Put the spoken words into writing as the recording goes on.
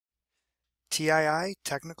TII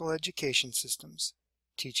Technical Education Systems,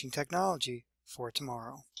 teaching technology for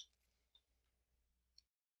tomorrow.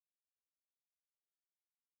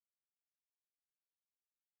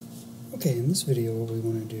 Okay, in this video what we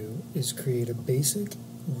want to do is create a basic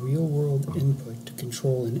real-world input to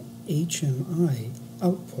control an HMI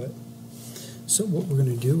output. So what we're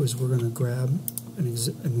going to do is we're going to grab a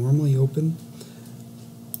normally open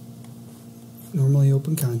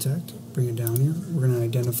contact, bring it down here. We're going to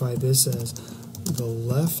identify this as the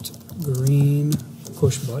left green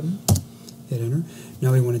push button, hit enter.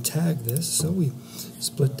 Now we want to tag this, so we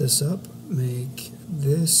split this up, make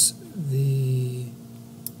this the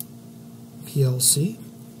PLC.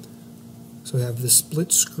 So we have the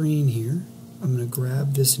split screen here. I'm going to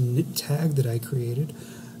grab this tag that I created,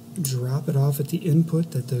 drop it off at the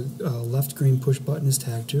input that the left green push button is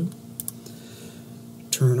tagged to,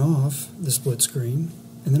 turn off the split screen,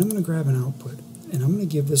 and then I'm going to grab an output, and I'm going to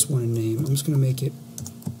give this one a name. I'm just going to make it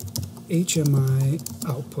HMI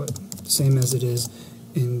Output, same as it is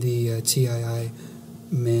in the TII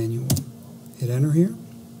manual. Hit enter here.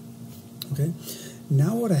 Okay.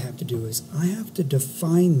 Now what I have to do is I have to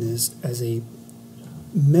define this as a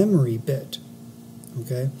memory bit.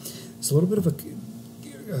 Okay, it's a little bit of a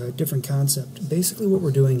different concept. Basically what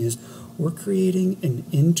we're doing is we're creating an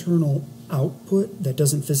internal output that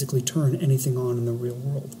doesn't physically turn anything on in the real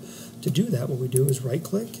world. To do that, what we do is right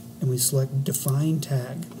click and we select define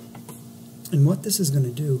tag. And what this is going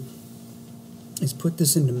to do is put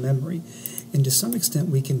this into memory. And to some extent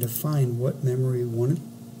we can define what memory we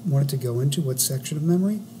want it to go into, what section of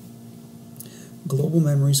memory. Global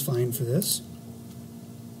memory is fine for this.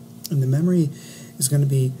 And the memory is going to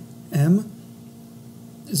be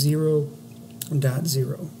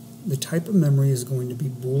M0.0. The type of memory is going to be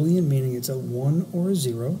Boolean, meaning it's a 1 or a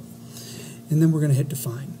 0. And then we're going to hit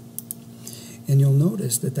define. And you'll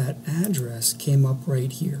notice that that address came up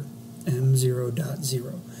right here,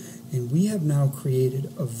 M0.0. And we have now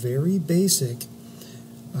created a very basic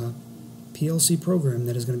PLC program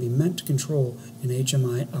that is going to be meant to control an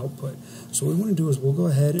HMI output. So what we want to do is we'll go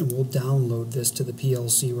ahead and we'll download this to the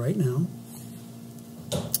PLC right now.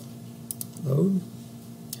 Load.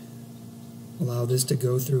 Allow this to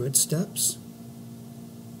go through its steps.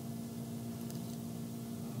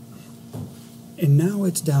 And now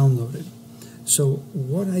it's downloaded. So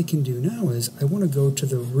what I can do now is I want to go to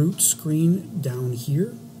the root screen down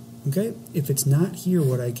here. Okay? If it's not here,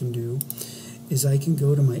 what I can do is I can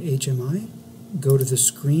go to my HMI, go to the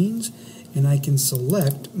screens, and I can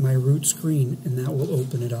select my root screen, and that will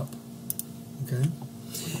open it up. Okay?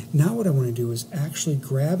 Now what I want to do is actually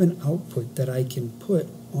grab an output that I can put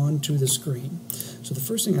onto the screen. So the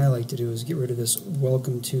first thing I like to do is get rid of this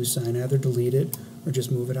welcome to sign, either delete it or just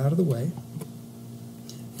move it out of the way.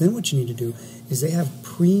 Then what you need to do is they have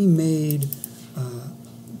pre-made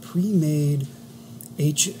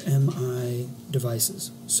HMI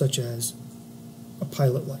devices, such as a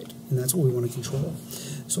pilot light, and that's what we want to control.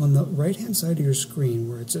 So on the right hand side of your screen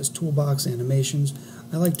where it says toolbox animations,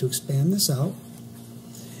 I like to expand this out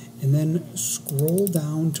and then scroll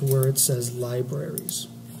down to where it says libraries.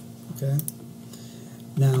 Okay,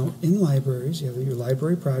 now in libraries you have your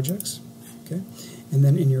library projects, okay, and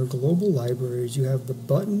then in your global libraries you have the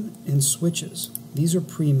button and switches. These are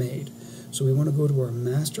pre-made, so we want to go to our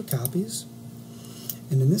master copies,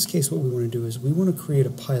 and in this case what we want to do is we want to create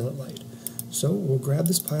a pilot light. So we'll grab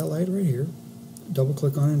this pilot light right here, double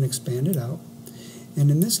click on it and expand it out. And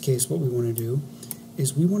in this case what we want to do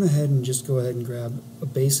is we want to go ahead and grab a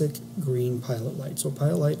basic green pilot light. So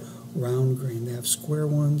pilot light, round green. They have square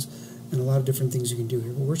ones and a lot of different things you can do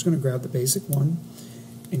here. But we're just going to grab the basic one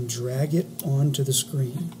and drag it onto the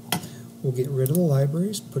screen. We'll get rid of the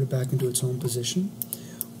libraries, put it back into its home position.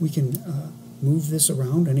 We can move this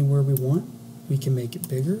around anywhere we want. We can make it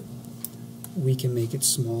bigger. We can make it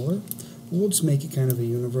smaller. We'll just make it kind of a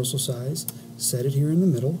universal size, set it here in the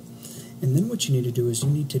middle, and then what you need to do is you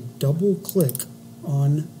need to double click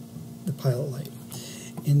on the pilot light.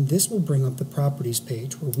 And this will bring up the properties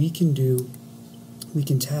page where we can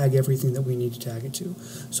tag everything that we need to tag it to.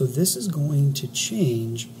 So this is going to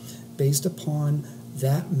change based upon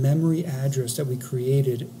that memory address that we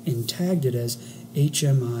created and tagged it as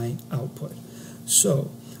HMI output. So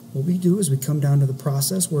what we do is we come down to the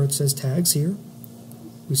process where it says tags here.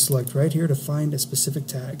 We select right here to find a specific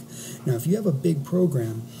tag. Now if you have a big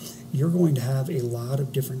program, you're going to have a lot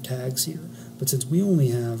of different tags here. But since we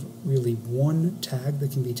only have really one tag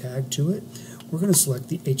that can be tagged to it, we're going to select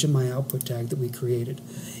the HMI output tag that we created.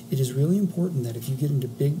 It is really important that if you get into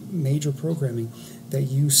big major programming that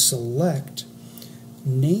you select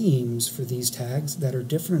names for these tags that are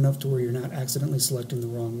different enough to where you're not accidentally selecting the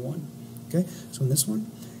wrong one. Okay, so in this one,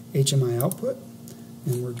 HMI Output,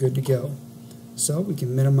 and we're good to go. So we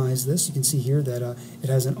can minimize this. You can see here that it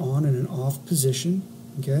has an on and an off position.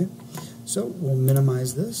 Okay, so we'll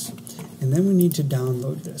minimize this, and then we need to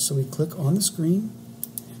download this. So we click on the screen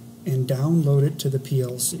and download it to the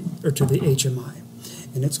PLC, or to the HMI.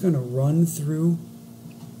 And it's going to run through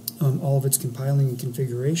all of its compiling and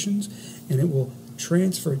configurations, and it will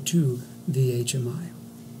transfer it to the HMI.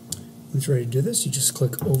 When it's ready to do this, you just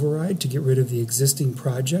click Override to get rid of the existing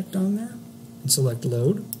project on there, and select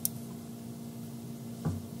Load.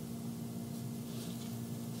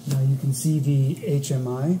 Now you can see the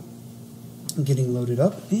HMI getting loaded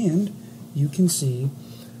up, and you can see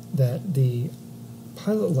that the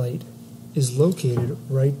pilot light is located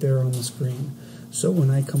right there on the screen. So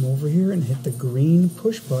when I come over here and hit the green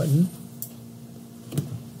push button,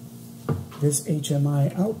 this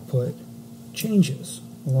HMI output changes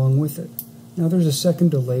along with it. Now there's a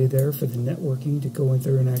second delay there for the networking to go in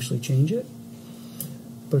there and actually change it,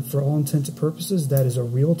 but for all intents and purposes that is a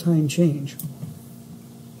real-time change.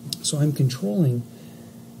 So I'm controlling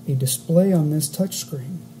a display on this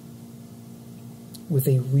touchscreen with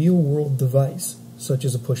a real-world device such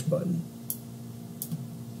as a push button.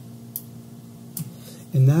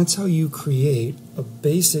 And that's how you create a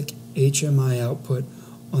basic HMI output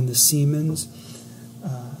on the Siemens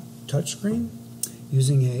touchscreen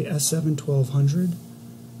using a S7-1200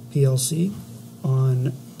 PLC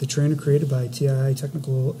on the trainer created by TII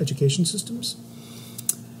Technical Education Systems.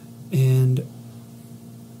 And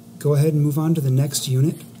go ahead and move on to the next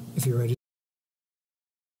unit if you're ready.